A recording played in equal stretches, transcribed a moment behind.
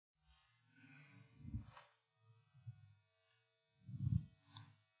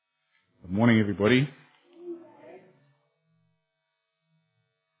Morning, everybody.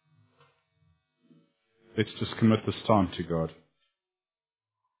 Let's just commit this time to God.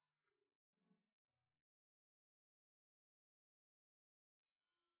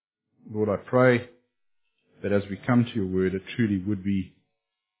 Lord, I pray that as we come to your word, it truly would be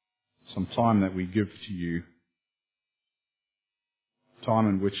some time that we give to you, time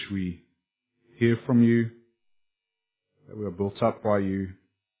in which we hear from you, that we are built up by you,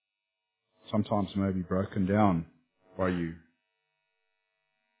 sometimes maybe broken down by you.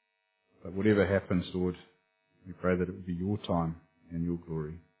 But whatever happens, Lord, we pray that it would be your time and your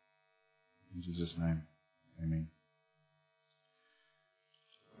glory. In Jesus' name, amen.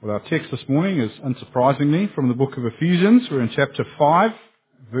 Well, our text this morning is, unsurprisingly, from the book of Ephesians. We're in chapter 5,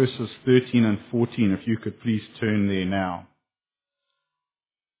 verses 13 and 14. If you could please turn there now.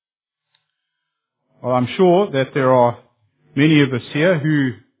 Well, I'm sure that there are many of us here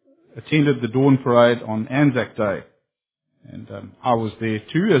who attended the Dawn Parade on Anzac Day. And I was there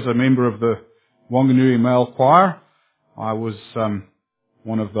too as a member of the Wanganui Male Choir. I was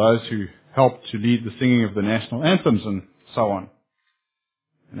one of those who helped to lead the singing of the national anthems and so on.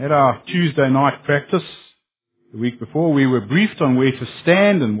 And at our Tuesday night practice the week before, we were briefed on where to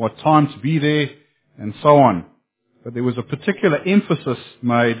stand and what time to be there and so on. But there was a particular emphasis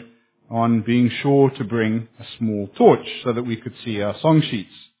made on being sure to bring a small torch so that we could see our song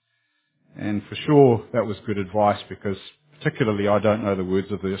sheets. And for sure that was good advice because particularly I don't know the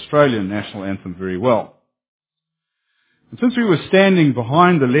words of the Australian national anthem very well. And since we were standing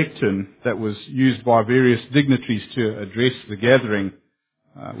behind the lectern that was used by various dignitaries to address the gathering,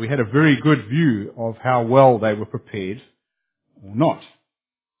 we had a very good view of how well they were prepared or not.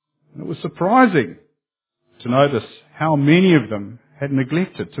 And it was surprising to notice how many of them had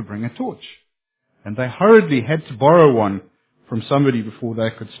neglected to bring a torch. And they hurriedly had to borrow one from somebody before they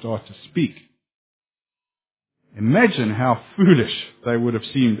could start to speak. Imagine how foolish they would have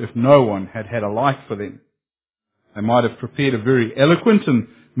seemed if no one had had a light for them. They might have prepared a very eloquent and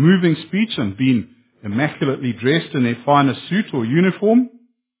moving speech and been immaculately dressed in their finest suit or uniform,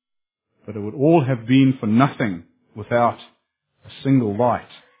 but it would all have been for nothing without a single light.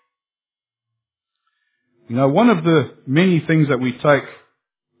 You know, one of the many things that we take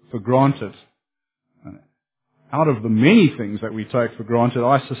for granted, out of the many things that we take for granted,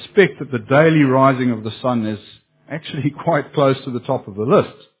 I suspect that the daily rising of the sun is actually quite close to the top of the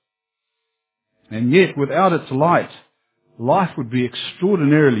list. And yet, without its light, life would be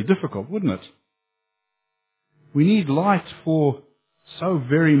extraordinarily difficult, wouldn't it? We need light for so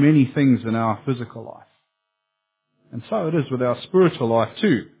very many things in our physical life. And so it is with our spiritual life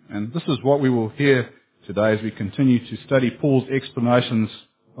too. And this is what we will hear today as we continue to study Paul's explanations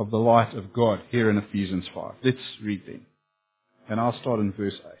of the light of God here in Ephesians 5. Let's read them. And I'll start in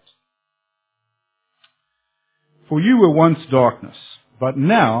verse 8. For you were once darkness, but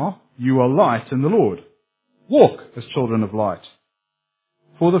now you are light in the Lord. Walk as children of light.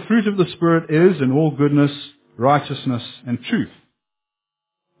 For the fruit of the Spirit is in all goodness, righteousness, and truth,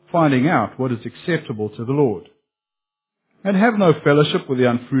 finding out what is acceptable to the Lord. And have no fellowship with the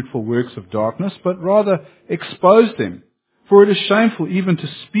unfruitful works of darkness, but rather expose them. For it is shameful even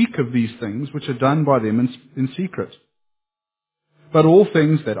to speak of these things which are done by them in secret. But all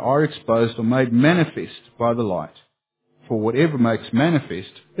things that are exposed are made manifest by the light. For whatever makes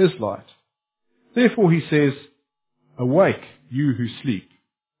manifest is light. Therefore he says, awake, you who sleep.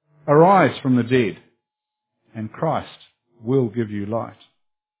 Arise from the dead, and Christ will give you light.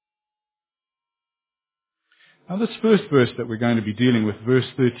 Now this first verse that we're going to be dealing with, verse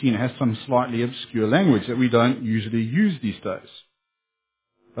 13, has some slightly obscure language that we don't usually use these days.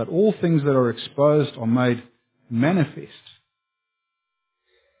 But all things that are exposed are made manifest.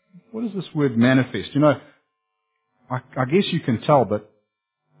 What is this word manifest? You know, I guess you can tell, but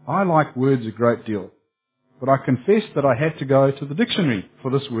I like words a great deal. But I confess that I had to go to the dictionary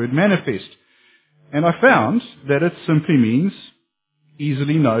for this word manifest. And I found that it simply means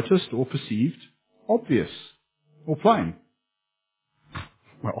easily noticed or perceived, obvious or plain.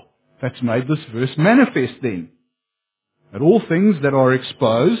 Well, that's made this verse manifest then. That all things that are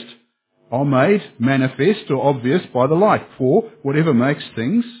exposed are made manifest or obvious by the light. For whatever makes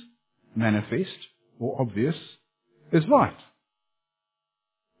things manifest or obvious is light.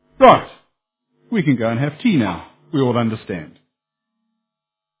 Right. We can go and have tea now. We all understand.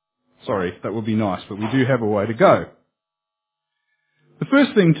 Sorry, that would be nice, but we do have a way to go. The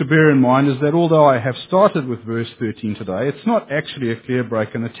first thing to bear in mind is that although I have started with verse 13 today, it's not actually a clear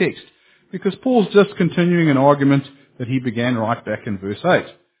break in the text, because Paul's just continuing an argument that he began right back in verse 8.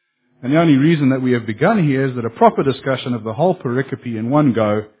 And the only reason that we have begun here is that a proper discussion of the whole pericope in one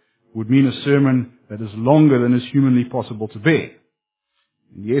go would mean a sermon that is longer than is humanly possible to bear.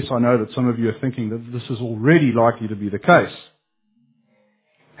 And yes, I know that some of you are thinking that this is already likely to be the case.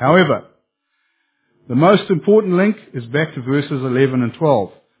 However, the most important link is back to verses 11 and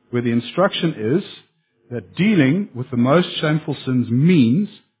 12, where the instruction is that dealing with the most shameful sins means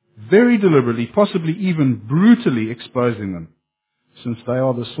very deliberately, possibly even brutally exposing them, since they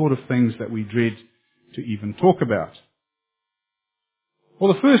are the sort of things that we dread to even talk about.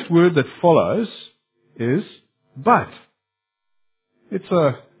 Well, the first word that follows is but. It's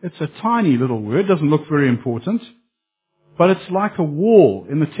a tiny little word, doesn't look very important, but it's like a wall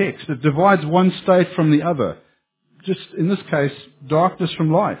in the text. It divides one state from the other. Just, in this case, darkness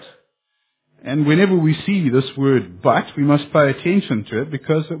from light. And whenever we see this word but, we must pay attention to it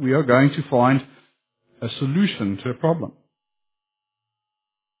because we are going to find a solution to a problem.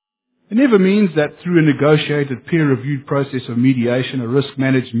 It never means that through a negotiated, peer-reviewed process of mediation, a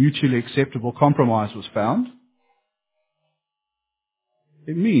risk-managed, mutually acceptable compromise was found.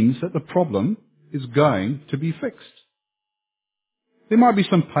 It means that the problem is going to be fixed. There might be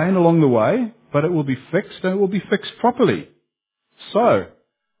some pain along the way, but it will be fixed, and it will be fixed properly. So,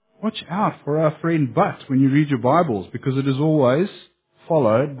 watch out for our friend but when you read your Bibles, because it is always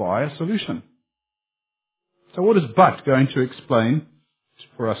followed by a solution. So what is but going to explain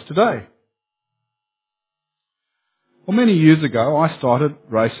for us today? Well, many years ago, I started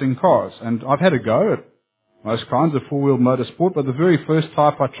racing cars, and I've had a go at most kinds of four-wheel motorsport, but the very first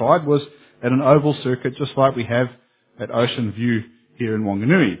type I tried was at an oval circuit, just like we have at Ocean View here in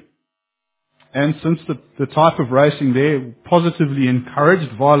Wanganui. And since the type of racing there positively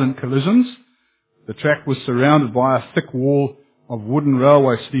encouraged violent collisions, the track was surrounded by a thick wall of wooden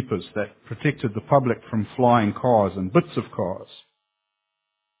railway sleepers that protected the public from flying cars and bits of cars.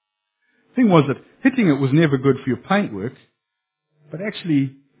 The thing was that hitting it was never good for your paintwork, but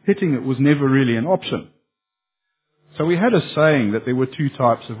actually hitting it was never really an option. So we had a saying that there were two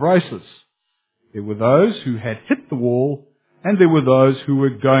types of racers. There were those who had hit the wall, and there were those who were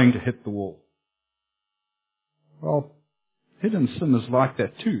going to hit the wall. Well, hidden sin is like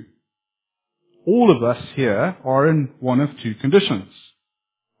that too. All of us here are in one of two conditions.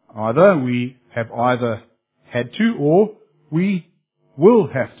 Either we have either had to, or we will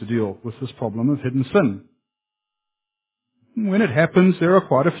have to deal with this problem of hidden sin. When it happens, there are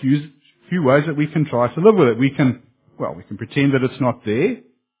quite a few ways that we can try to live with it. We can pretend that it's not there.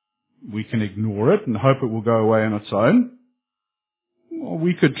 We can ignore it and hope it will go away on its own. Or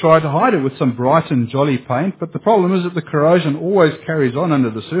we could try to hide it with some bright and jolly paint, but the problem is that the corrosion always carries on under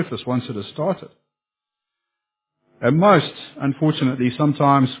the surface once it has started. And most, unfortunately,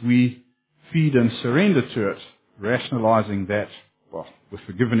 sometimes we feed and surrender to it, rationalizing that, well, we're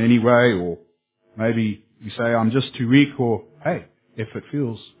forgiven anyway, or maybe we say, I'm just too weak, or, hey, if it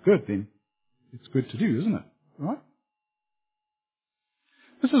feels good, then it's good to do, isn't it? Right?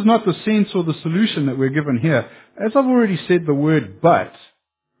 This is not the sense or the solution that we're given here. As I've already said, the word but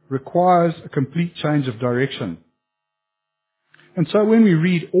requires a complete change of direction. And so when we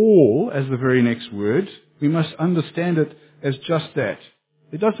read all as the very next word, we must understand it as just that.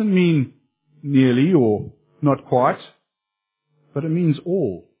 It doesn't mean nearly or not quite, but it means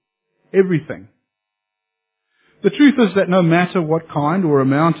all, everything. The truth is that no matter what kind or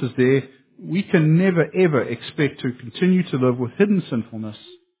amount is there, we can never ever expect to continue to live with hidden sinfulness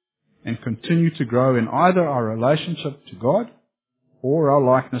and continue to grow in either our relationship to God or our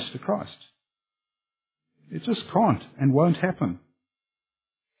likeness to Christ. It just can't and won't happen.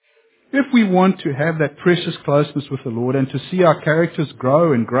 If we want to have that precious closeness with the Lord and to see our characters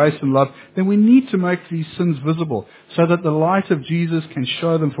grow in grace and love, then we need to make these sins visible so that the light of Jesus can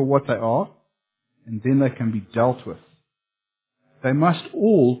show them for what they are, and then they can be dealt with. They must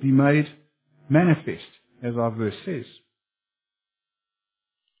all be made manifest, as our verse says.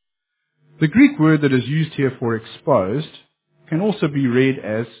 The Greek word that is used here for exposed can also be read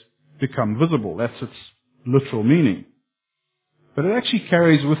as become visible. That's its literal meaning. But it actually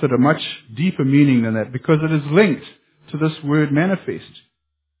carries with it a much deeper meaning than that, because it is linked to this word manifest.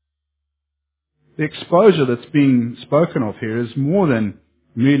 The exposure that's being spoken of here is more than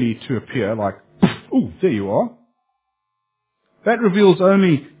merely to appear like, oh, there you are. That reveals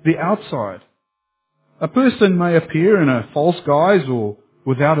only the outside. A person may appear in a false guise or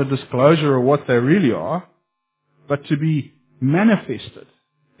without a disclosure of what they really are, but to be manifested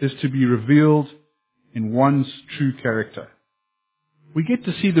is to be revealed in one's true character. We get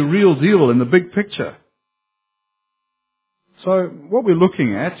to see the real deal in the big picture. So what we're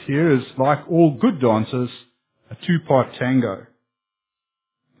looking at here is, like all good dancers, a two-part tango.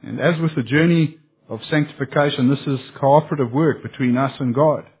 And as with the journey of sanctification, this is cooperative work between us and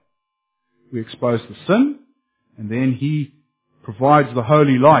God. We expose the sin, and then He provides the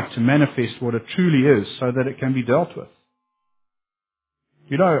holy light to manifest what it truly is so that it can be dealt with.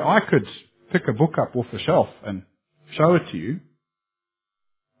 You know, I could pick a book up off the shelf and show it to you,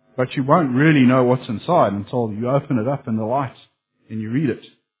 but you won't really know what's inside until you open it up in the light and you read it.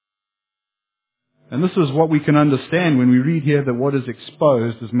 And this is what we can understand when we read here that what is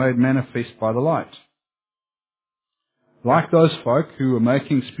exposed is made manifest by the light. Like those folk who were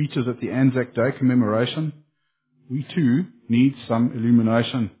making speeches at the Anzac Day commemoration, we too need some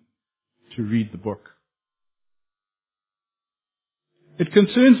illumination to read the book. It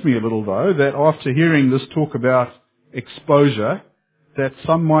concerns me a little, though, that after hearing this talk about exposure, that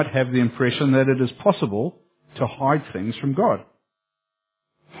some might have the impression that it is possible to hide things from God.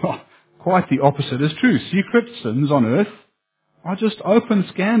 Quite the opposite is true. Secret sins on earth are just open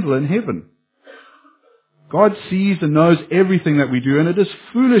scandal in heaven. God sees and knows everything that we do, and it is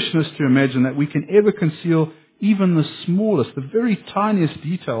foolishness to imagine that we can ever conceal even the smallest, the very tiniest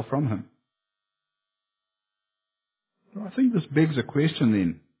detail from Him. I think this begs a question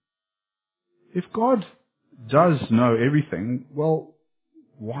then. If God does know everything, well,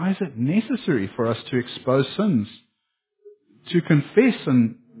 why is it necessary for us to expose sins, to confess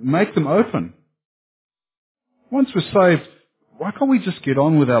and make them open? Once we're saved, why can't we just get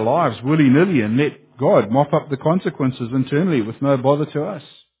on with our lives willy-nilly and let God mop up the consequences internally with no bother to us?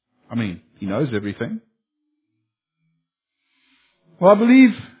 I mean, He knows everything. Well, I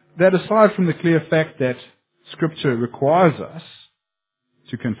believe that aside from the clear fact that Scripture requires us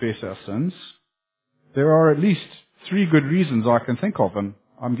to confess our sins, there are at least 3 good reasons I can think of, and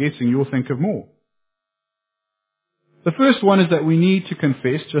I'm guessing you'll think of more. The first one is that we need to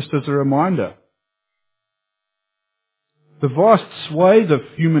confess just as a reminder. The vast swathe of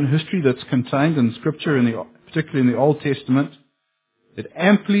human history that's contained in Scripture, particularly in the Old Testament, it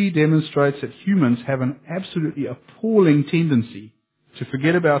amply demonstrates that humans have an absolutely appalling tendency to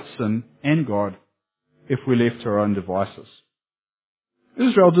forget about sin and God if we're left to our own devices.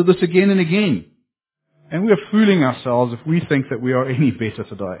 Israel did this again and again, and we are fooling ourselves if we think that we are any better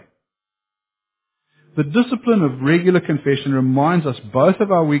today. The discipline of regular confession reminds us both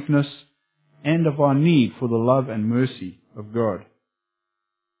of our weakness and of our need for the love and mercy of God.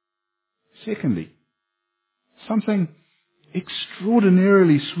 Secondly, something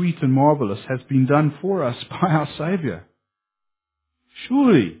extraordinarily sweet and marvelous has been done for us by our Saviour.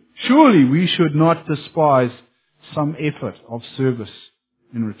 Surely we should not despise some effort of service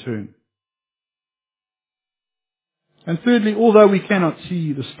in return. And thirdly, although we cannot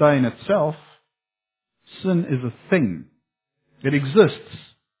see the stain itself, sin is a thing. It exists.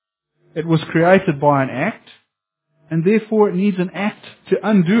 It was created by an act, and therefore it needs an act to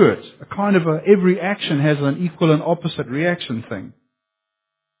undo it. A kind of every action has an equal and opposite reaction thing.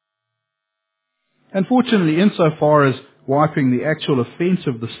 Unfortunately, insofar as wiping the actual offence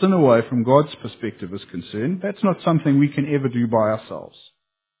of the sin away from God's perspective is concerned, that's not something we can ever do by ourselves.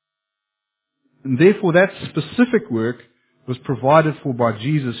 And therefore that specific work was provided for by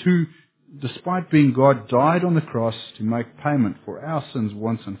Jesus, who, despite being God, died on the cross to make payment for our sins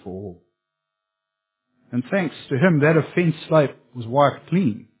once and for all. And thanks to Him, that offence slate was wiped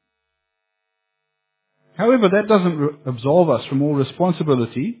clean. However, that doesn't absolve us from all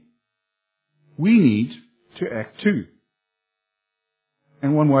responsibility. We need to act too.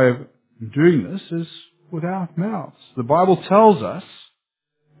 And one way of doing this is with our mouths. The Bible tells us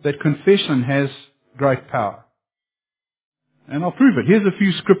that confession has great power. And I'll prove it. Here's a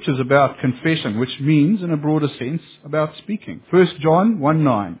few scriptures about confession, which means, in a broader sense, about speaking. 1 John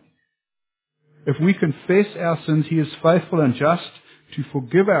 1:9. If we confess our sins, He is faithful and just to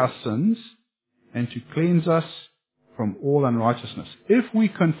forgive our sins and to cleanse us from all unrighteousness. If we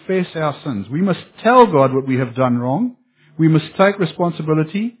confess our sins, we must tell God what we have done wrong. We must take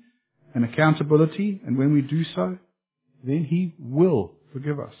responsibility and accountability, and when we do so, then He will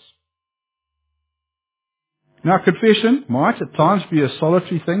forgive us. Now, confession might at times be a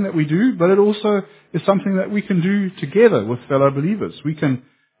solitary thing that we do, but it also is something that we can do together with fellow believers. We can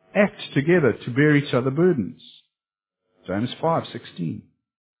act together to bear each other burdens. James 5:16.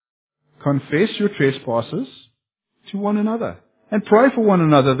 Confess your trespasses to one another and pray for one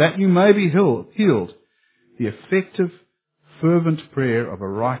another that you may be healed. The effective, fervent prayer of a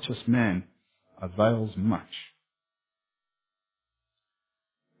righteous man avails much.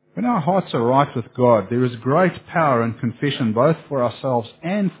 When our hearts are right with God, there is great power in confession both for ourselves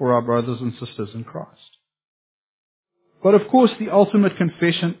and for our brothers and sisters in Christ. But of course, the ultimate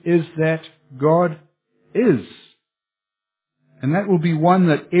confession is that God is. And that will be one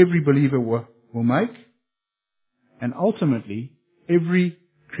that every believer will make. And ultimately, every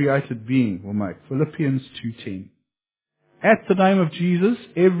created being will make. Philippians 2:10. At the name of Jesus,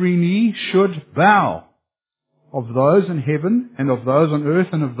 every knee should bow, of those in heaven and of those on earth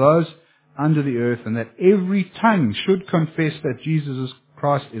and of those under the earth, and that every tongue should confess that Jesus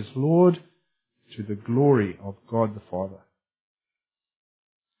Christ is Lord, to the glory of God the Father.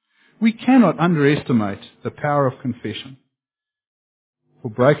 We cannot underestimate the power of confession for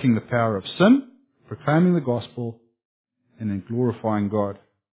breaking the power of sin, proclaiming the gospel, and then glorifying God.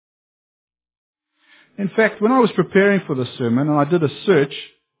 In fact, when I was preparing for this sermon and I did a search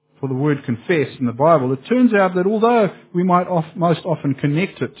for the word confess in the Bible, it turns out that although we might most often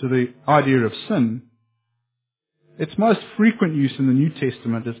connect it to the idea of sin, its most frequent use in the New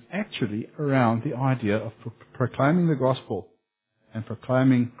Testament is actually around the idea of proclaiming the gospel and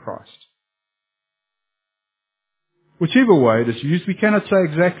proclaiming Christ. Whichever way it is used, we cannot say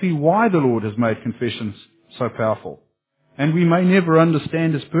exactly why the Lord has made confessions so powerful. And we may never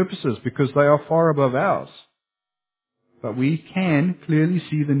understand His purposes because they are far above ours. But we can clearly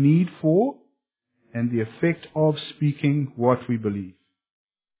see the need for and the effect of speaking what we believe.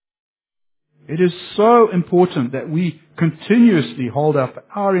 It is so important that we continuously hold up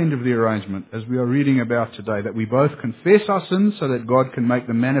our end of the arrangement, as we are reading about today, that we both confess our sins so that God can make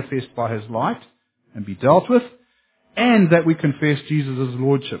them manifest by His light and be dealt with, and that we confess Jesus'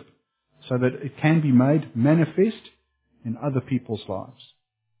 Lordship so that it can be made manifest in other people's lives.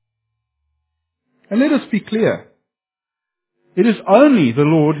 And let us be clear. It is only the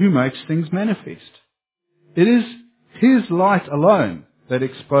Lord who makes things manifest. It is His light alone that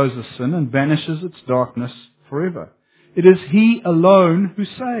exposes sin and banishes its darkness forever. It is He alone who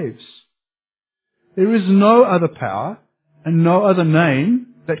saves. There is no other power and no other name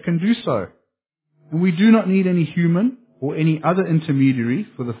that can do so. And we do not need any human or any other intermediary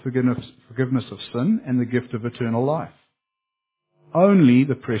for the forgiveness of sin and the gift of eternal life. Only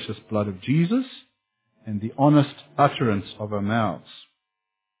the precious blood of Jesus and the honest utterance of our mouths.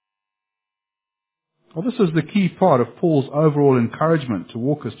 Well, this is the key part of Paul's overall encouragement to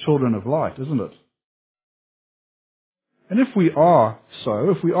walk as children of light, isn't it? And if we are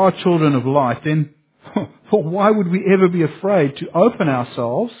children of light, then why would we ever be afraid to open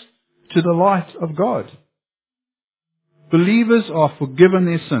ourselves to the light of God? Believers are forgiven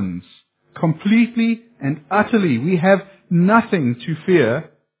their sins completely and utterly. We have nothing to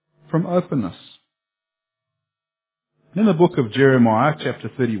fear from openness. In the book of Jeremiah,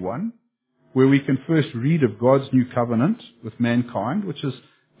 chapter 31, where we can first read of God's new covenant with mankind, which is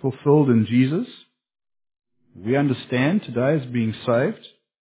fulfilled in Jesus, we understand today as being saved.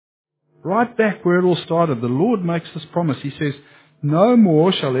 Right back where it all started, the Lord makes this promise. He says, "No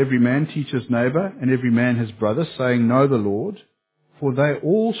more shall every man teach his neighbor and every man his brother, saying, 'Know the Lord,' for they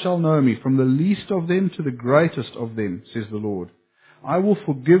all shall know me, from the least of them to the greatest of them, says the Lord. I will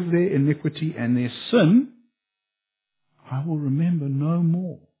forgive their iniquity and their sin I will remember no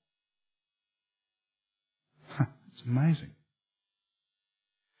more." It's amazing.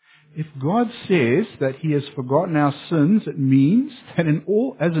 If God says that He has forgotten our sins, it means that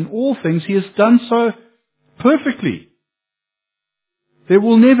as in all things, He has done so perfectly. There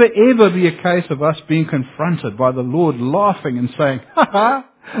will never ever be a case of us being confronted by the Lord laughing and saying, "Ha ha,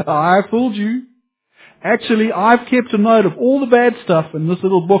 I fooled you. Actually, I've kept a note of all the bad stuff in this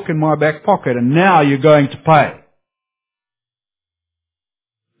little book in my back pocket, and now you're going to pay."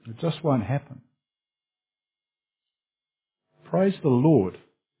 It just won't happen. Praise the Lord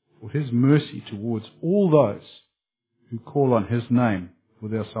for His mercy towards all those who call on His name for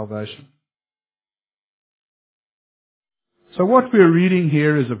their salvation. So what we're reading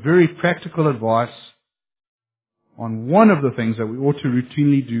here is a very practical advice on one of the things that we ought to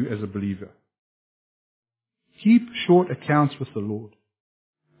routinely do as a believer. Keep short accounts with the Lord.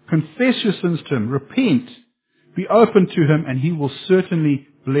 Confess your sins to Him. Repent. Be open to Him, and He will certainly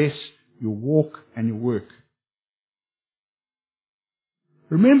bless your walk and your work.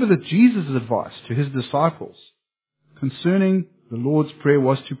 Remember that Jesus' advice to His disciples concerning the Lord's Prayer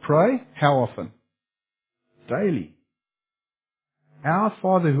was to pray how often? Daily. "Our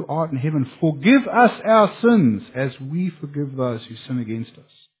Father who art in heaven, forgive us our sins as we forgive those who sin against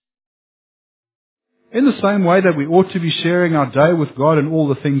us." In the same way that we ought to be sharing our day with God in all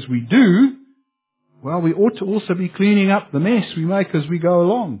the things we do, well, we ought to also be cleaning up the mess we make as we go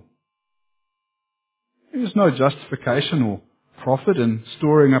along. There is no justification or profit in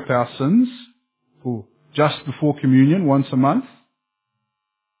storing up our sins for just before communion once a month.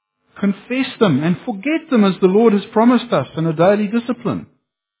 Confess them and forget them as the Lord has promised us in a daily discipline.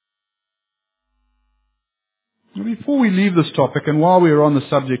 Before we leave this topic, and while we are on the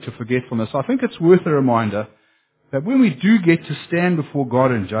subject of forgetfulness, I think it's worth a reminder that when we do get to stand before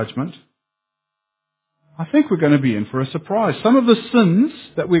God in judgment, I think we're going to be in for a surprise. Some of the sins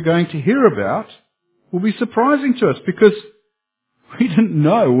that we're going to hear about will be surprising to us because we didn't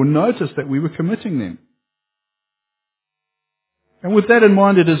know or notice that we were committing them. And with that in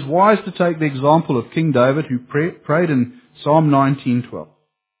mind, it is wise to take the example of King David, who prayed in Psalm 19:12.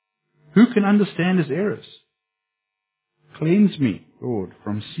 Who can understand his errors? Cleanse me, Lord,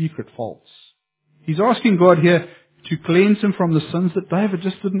 from secret faults. He's asking God here to cleanse him from the sins that David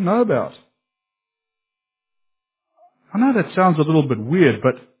just didn't know about. I know that sounds a little bit weird,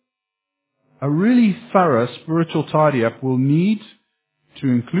 but a really thorough spiritual tidy-up will need to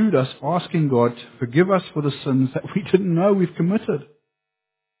include us asking God to forgive us for the sins that we didn't know we've committed.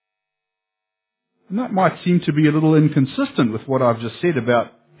 And that might seem to be a little inconsistent with what I've just said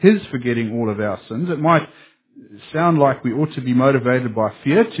about His forgetting all of our sins. It might sound like we ought to be motivated by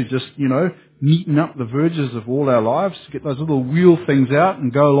fear to just, neaten up the verges of all our lives, to get those little wheel things out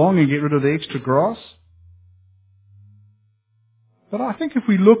and go along and get rid of the extra grass. But I think if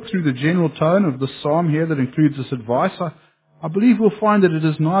we look through the general tone of the psalm here that includes this advice, I believe we'll find that it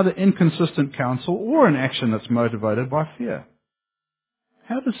is neither inconsistent counsel or an action that's motivated by fear.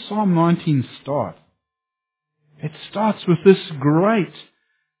 How does Psalm 19 start? It starts with this great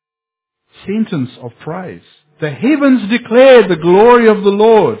sentence of praise. The heavens declare the glory of the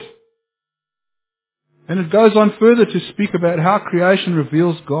Lord. And it goes on further to speak about how creation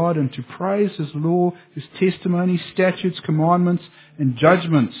reveals God and to praise His law, His testimonies, statutes, commandments, and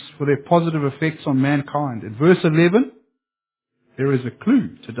judgments for their positive effects on mankind. In verse 11, there is a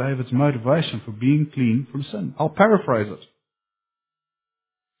clue to David's motivation for being clean from sin. I'll paraphrase it.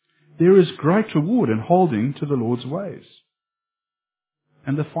 There is great reward in holding to the Lord's ways.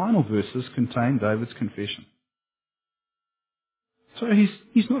 And the final verses contain David's confession. So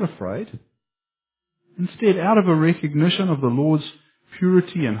he's not afraid. Instead, out of a recognition of the Lord's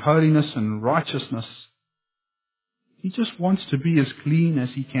purity and holiness and righteousness, he just wants to be as clean as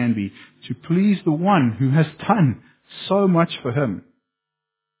he can be, to please the one who has done so much for him.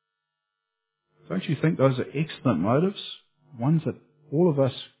 Don't you think those are excellent motives? Ones that all of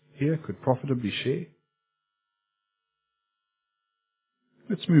us here could profitably share?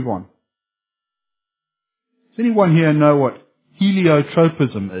 Let's move on. Does anyone here know what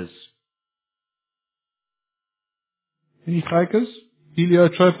heliotropism is? Any takers?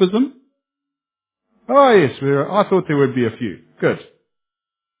 Heliotropism? Oh yes, I thought there would be a few. Good.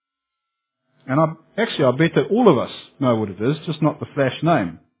 And I bet that all of us know what it is, just not the flash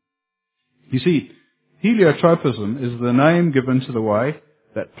name. You see, heliotropism is the name given to the way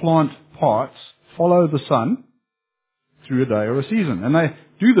that plant parts follow the sun through a day or a season. And they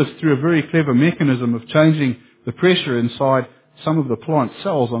do this through a very clever mechanism of changing the pressure inside some of the plant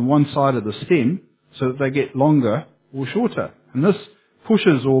cells on one side of the stem so that they get longer or shorter. And this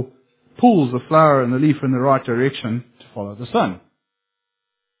pushes or pulls the flower and the leaf in the right direction to follow the sun.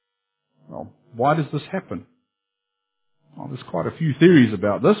 Well, why does this happen? Well, there's quite a few theories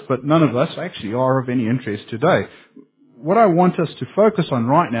about this, but none of us actually are of any interest today. What I want us to focus on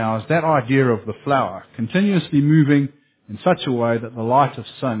right now is that idea of the flower continuously moving in such a way that the light of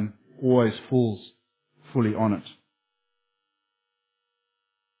sun always falls fully on it.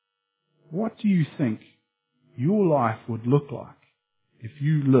 What do you think your life would look like if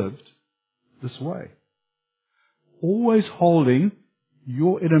you lived this way? Always holding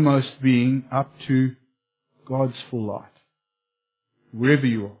your innermost being up to God's full light, wherever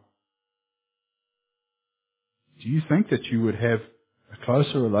you are. Do you think that you would have a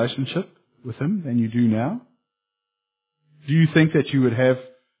closer relationship with Him than you do now? Do you think that you would have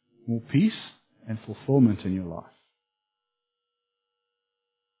more peace and fulfillment in your life?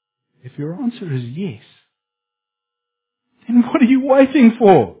 If your answer is yes, then what are you waiting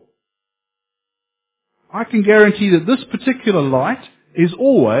for? I can guarantee that this particular light is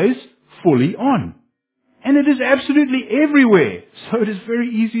always fully on. And it is absolutely everywhere, so it is very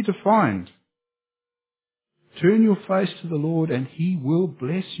easy to find. Turn your face to the Lord and He will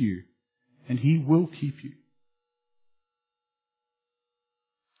bless you, and He will keep you.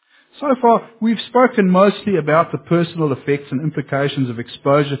 So far, we've spoken mostly about the personal effects and implications of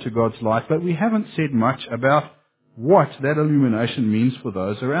exposure to God's light, but we haven't said much about what that illumination means for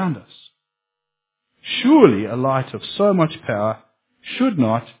those around us. Surely a light of so much power should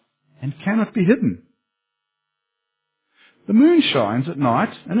not and cannot be hidden. The moon shines at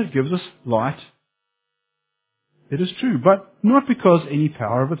night and it gives us light. It is true, but not because any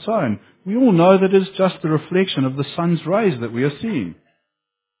power of its own. We all know that it is just the reflection of the sun's rays that we are seeing.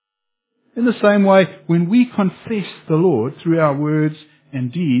 In the same way, when we confess the Lord through our words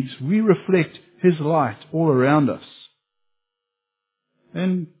and deeds, we reflect His light all around us,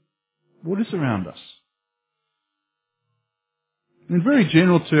 then what is around us? In very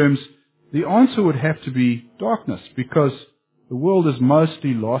general terms, the answer would have to be darkness, because the world is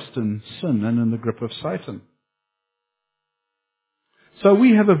mostly lost in sin and in the grip of Satan. So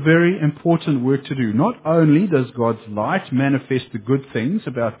we have a very important work to do. Not only does God's light manifest the good things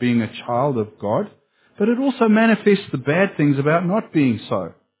about being a child of God, but it also manifests the bad things about not being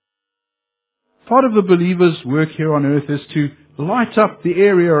so. Part of the believer's work here on earth is to light up the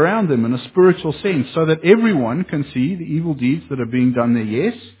area around them in a spiritual sense, so that everyone can see the evil deeds that are being done there,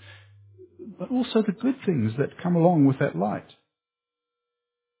 yes, but also the good things that come along with that light.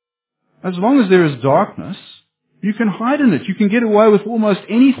 As long as there is darkness, you can hide in it. You can get away with almost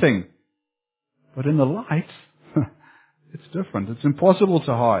anything. But in the light, it's different. It's impossible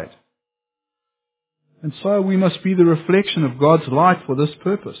to hide. And so we must be the reflection of God's light for this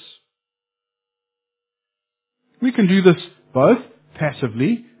purpose. We can do this both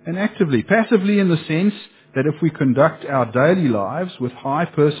passively and actively. Passively in the sense that if we conduct our daily lives with high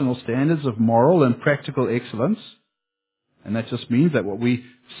personal standards of moral and practical excellence, and that just means that what we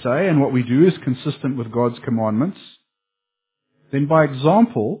say and what we do is consistent with God's commandments, then by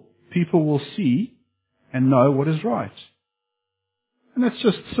example, people will see and know what is right. And that's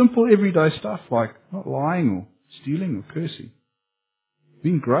just simple everyday stuff like not lying or stealing or cursing.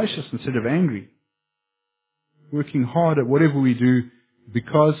 Being gracious instead of angry. Working hard at whatever we do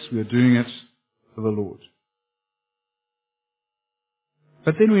because we are doing it for the Lord.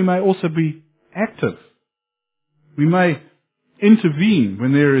 But then we may also be active. We may intervene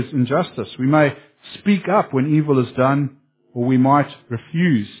when there is injustice. We may speak up when evil is done, or we might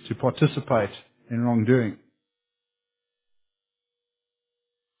refuse to participate in wrongdoing.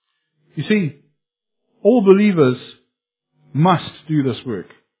 You see, all believers must do this work.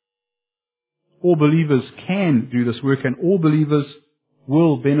 All believers can do this work, and all believers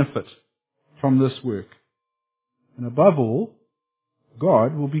will benefit from this work. And above all,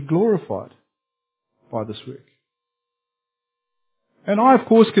 God will be glorified by this work. And I, of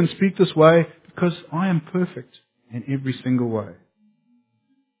course, can speak this way because I am perfect in every single way.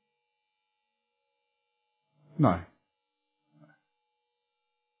 No.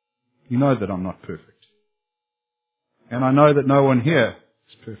 You know that I'm not perfect. And I know that no one here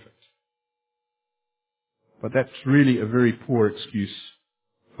is perfect. But that's really a very poor excuse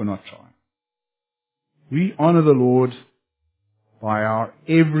for not trying. We honor the Lord by our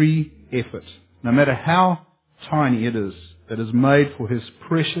every effort, no matter how tiny it is, that is made for His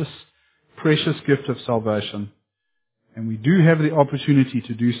precious, precious gift of salvation. And we do have the opportunity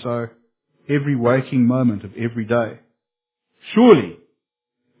to do so every waking moment of every day. Surely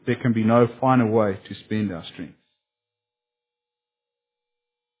there can be no finer way to spend our strength.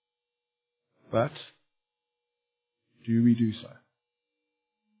 But do we do so?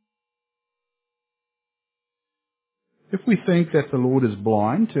 If we think that the Lord is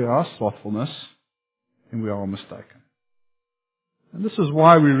blind to our slothfulness, then we are mistaken. And this is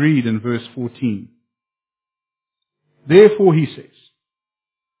why we read in verse 14. Therefore He says,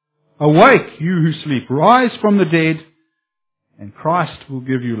 awake, you who sleep, rise from the dead, and Christ will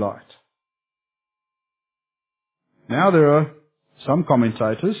give you light. Now there are some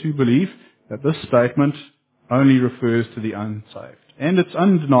commentators who believe that this statement only refers to the unsaved. And it's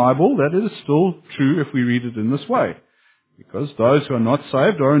undeniable that it is still true if we read it in this way. Because those who are not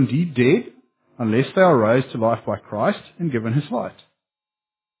saved are indeed dead unless they are raised to life by Christ and given His light.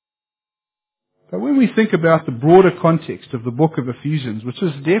 But when we think about the broader context of the book of Ephesians, which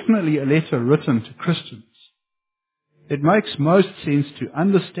is definitely a letter written to Christians, it makes most sense to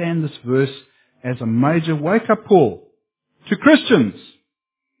understand this verse as a major wake-up call to Christians.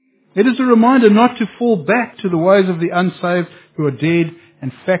 It is a reminder not to fall back to the ways of the unsaved who are dead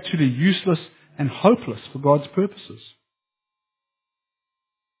and factually useless and hopeless for God's purposes.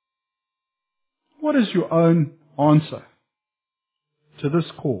 What is your own answer to this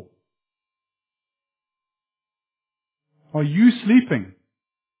call? Are you sleeping?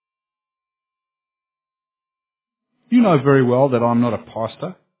 You know very well that I'm not a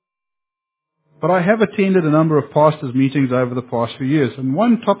pastor, but I have attended a number of pastors' meetings over the past few years, and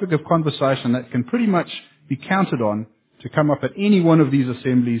one topic of conversation that can pretty much be counted on to come up at any one of these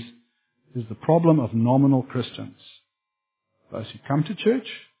assemblies is the problem of nominal Christians. Those who come to church,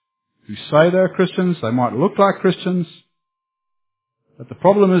 who say they're Christians, they might look like Christians, but the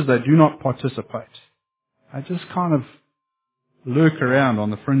problem is they do not participate. They just kind of lurk around on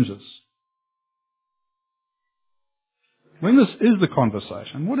the fringes. When this is the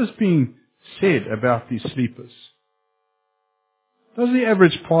conversation, what is being said about these sleepers? Does the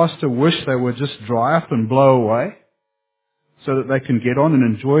average pastor wish they would just dry up and blow away so that they can get on and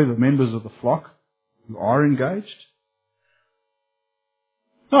enjoy the members of the flock who are engaged?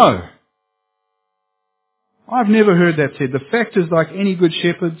 No. I've never heard that said. The fact is, like any good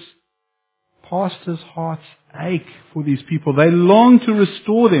shepherds, pastors' hearts ache for these people. They long to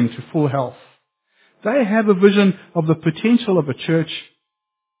restore them to full health. They have a vision of the potential of a church.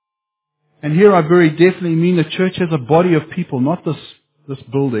 And here I very definitely mean a church as a body of people, not this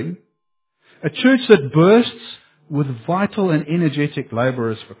building. A church that bursts with vital and energetic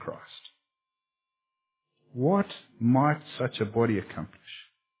laborers for Christ. What might such a body accomplish?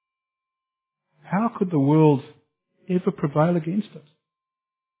 How could the world ever prevail against it?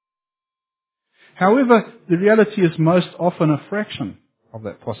 However, the reality is most often a fraction of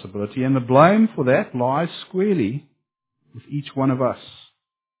that possibility, and the blame for that lies squarely with each one of us.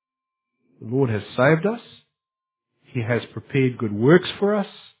 The Lord has saved us. He has prepared good works for us.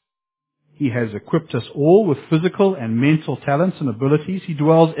 He has equipped us all with physical and mental talents and abilities. He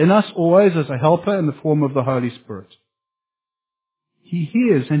dwells in us always as a helper in the form of the Holy Spirit. He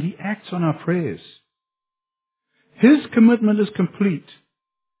hears and He acts on our prayers. His commitment is complete.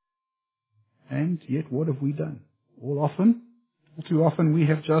 And yet what have we done? All too often we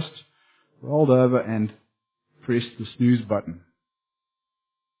have just rolled over and pressed the snooze button.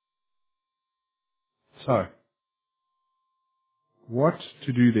 So, what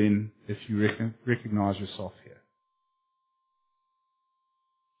to do then if you recognize yourself here?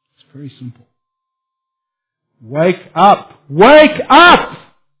 It's very simple. Wake up! Wake up!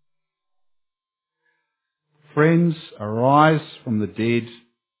 Friends, arise from the dead,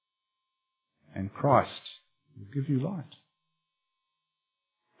 and Christ will give you light.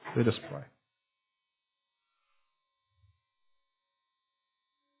 Let us pray.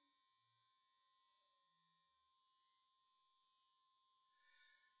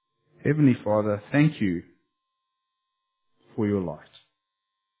 Heavenly Father, thank you for your light.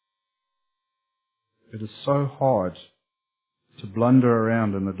 It is so hard to blunder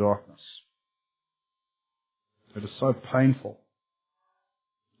around in the darkness. It is so painful.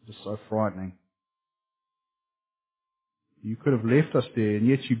 It is so frightening. You could have left us there, and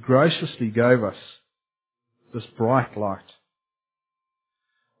yet you graciously gave us this bright light.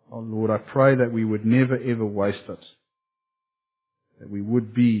 Oh Lord, I pray that we would never ever waste it. That we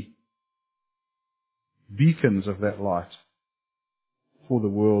would be beacons of that light for the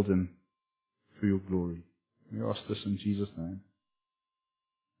world and for your glory. We ask this in Jesus' name.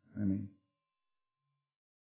 Amen.